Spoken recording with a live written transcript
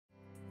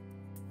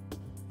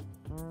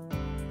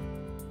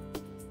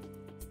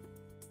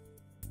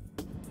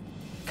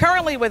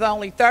Currently, with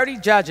only 30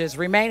 judges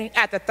remaining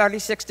at the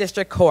 36th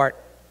District Court,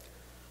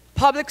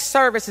 public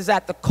service is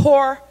at the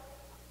core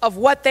of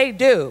what they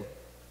do,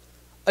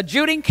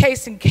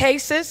 adjudicating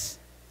cases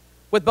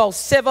with both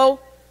civil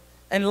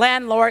and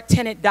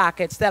landlord-tenant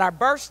dockets that are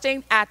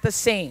bursting at the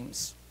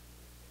seams.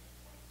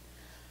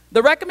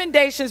 The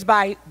recommendations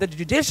by the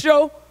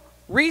Judicial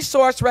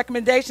Resource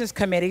Recommendations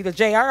Committee, the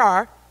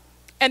JRR,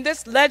 and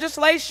this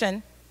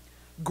legislation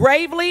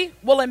gravely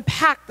will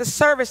impact the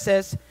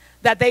services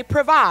that they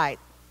provide.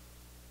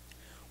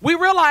 We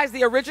realize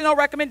the original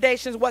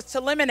recommendations was to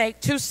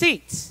eliminate 2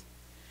 seats,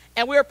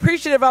 and we're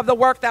appreciative of the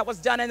work that was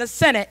done in the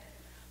Senate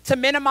to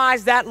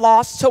minimize that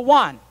loss to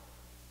 1.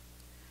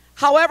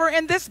 However,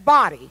 in this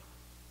body,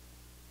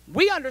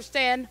 we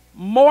understand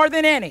more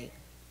than any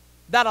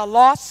that a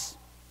loss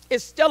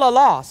is still a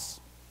loss.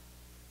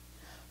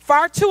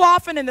 Far too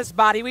often in this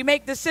body, we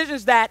make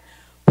decisions that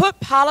put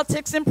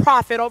politics and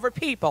profit over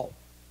people.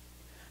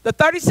 The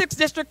 36th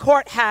District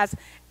Court has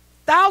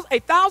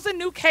 1,000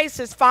 new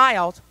cases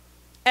filed,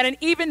 and an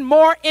even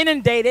more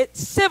inundated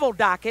civil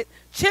docket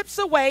chips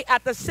away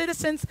at the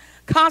citizens'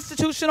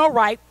 constitutional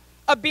right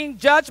of being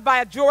judged by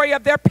a jury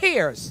of their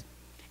peers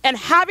and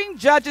having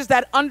judges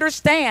that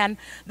understand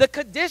the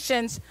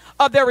conditions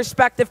of their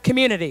respective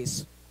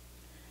communities.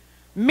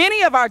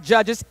 Many of our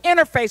judges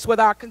interface with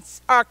our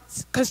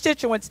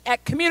constituents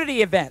at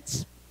community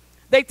events.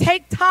 They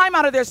take time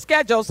out of their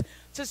schedules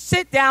to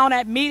sit down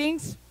at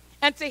meetings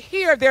and to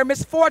hear their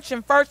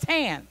misfortune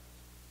firsthand.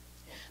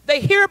 They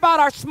hear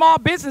about our small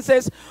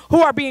businesses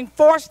who are being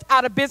forced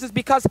out of business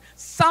because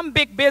some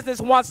big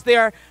business wants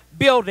their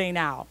building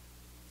now.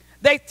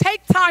 They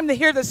take time to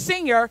hear the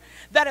senior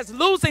that is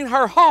losing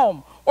her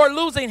home or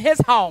losing his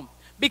home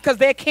because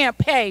they can't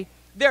pay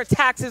their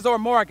taxes or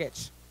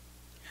mortgage.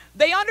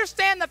 They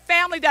understand the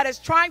family that is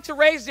trying to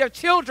raise their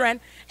children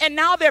and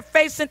now they're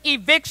facing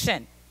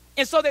eviction.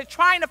 And so they're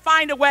trying to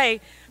find a way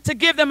to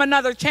give them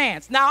another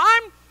chance. Now,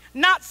 I'm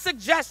not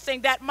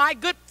suggesting that my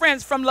good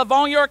friends from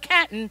Livonia or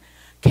Canton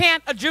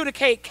can't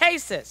adjudicate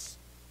cases.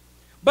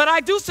 But I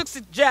do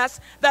suggest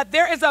that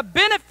there is a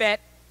benefit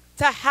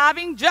to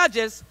having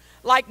judges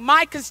like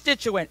my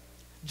constituent,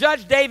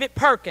 Judge David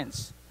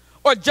Perkins,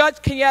 or Judge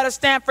Kenyatta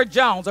Stanford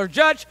Jones, or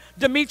Judge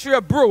Demetria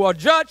Brew, or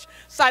Judge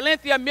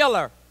Silenthia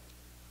Miller,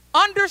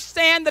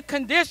 understand the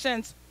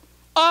conditions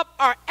of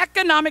our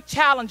economic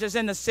challenges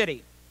in the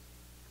city.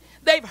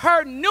 They've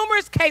heard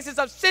numerous cases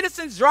of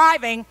citizens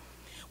driving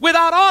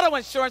without auto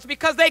insurance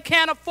because they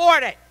can't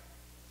afford it,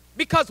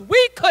 because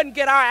we couldn't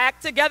get our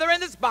act together in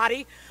this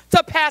body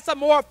to pass a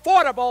more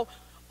affordable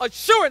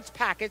insurance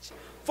package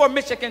for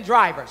Michigan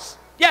drivers.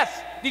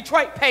 Yes,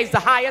 Detroit pays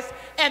the highest,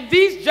 and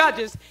these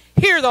judges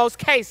hear those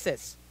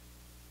cases.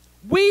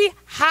 We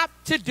have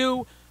to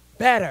do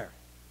better.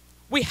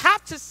 We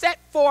have to set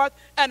forth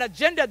an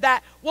agenda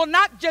that will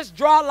not just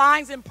draw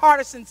lines in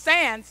partisan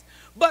sands,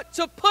 but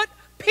to put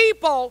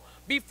people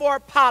before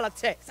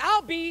politics.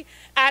 I'll be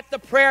at the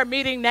prayer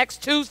meeting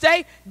next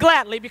Tuesday,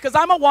 gladly, because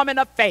I'm a woman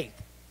of faith.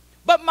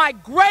 But my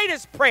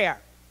greatest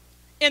prayer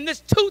in this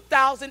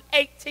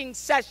 2018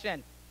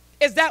 session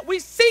is that we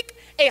seek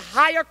a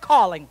higher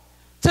calling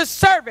to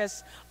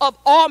service of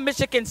all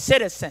Michigan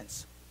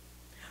citizens.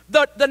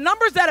 The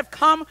numbers that have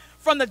come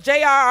from the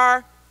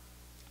JRR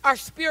are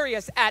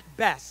spurious at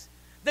best.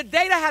 The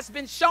data has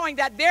been showing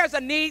that there's a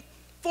need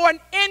for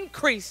an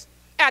increase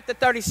at the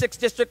 36th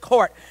District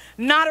Court,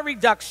 not a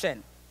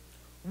reduction.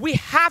 We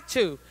have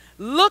to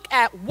look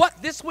at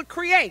what this would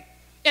create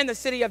in the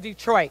city of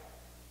Detroit.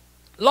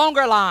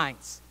 Longer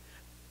lines,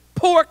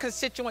 poor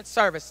constituent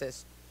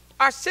services.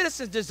 Our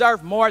citizens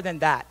deserve more than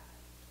that.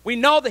 We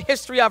know the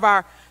history of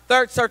our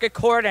 3rd Circuit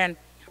Court and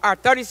our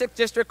 36th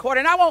District Court,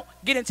 and I won't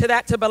get into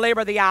that to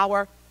belabor the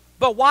hour,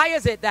 but why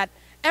is it that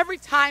every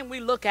time we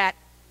look at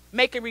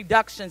making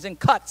reductions and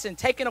cuts and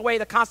taking away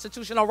the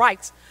constitutional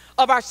rights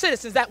of our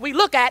citizens, that we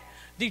look at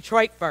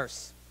Detroit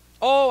first?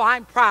 Oh,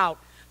 I'm proud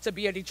to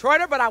be a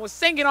Detroiter, but I was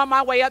singing on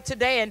my way up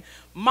today, and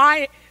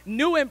my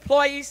new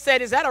employee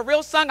said, "Is that a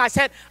real song?" I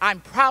said, "I'm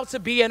proud to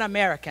be an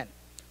American."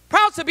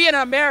 Proud to be an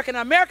American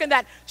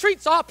that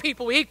treats all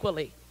people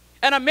equally,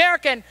 an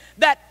American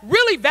that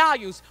really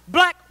values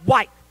black,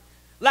 white,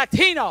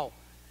 Latino,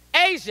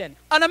 Asian,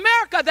 an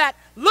America that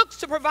looks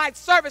to provide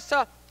service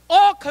to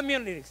all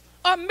communities,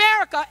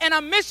 America and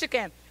a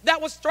Michigan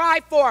that will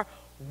strive for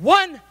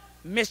one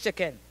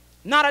Michigan,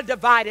 not a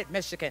divided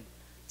Michigan.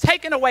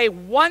 Taking away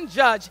one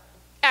judge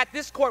at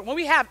this court when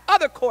we have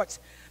other courts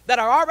that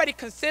are already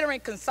considering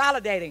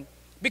consolidating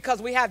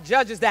because we have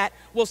judges that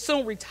will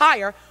soon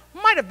retire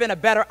might have been a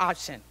better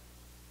option.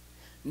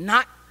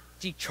 Not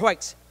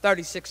Detroit's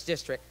 36th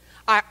District.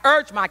 I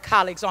urge my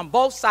colleagues on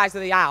both sides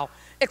of the aisle,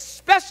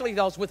 especially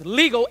those with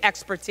legal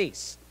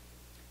expertise,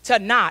 to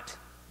not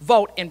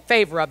vote in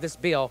favor of this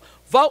bill.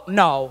 Vote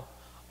no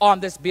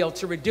on this bill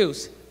to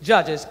reduce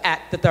judges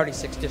at the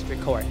 36th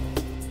District Court.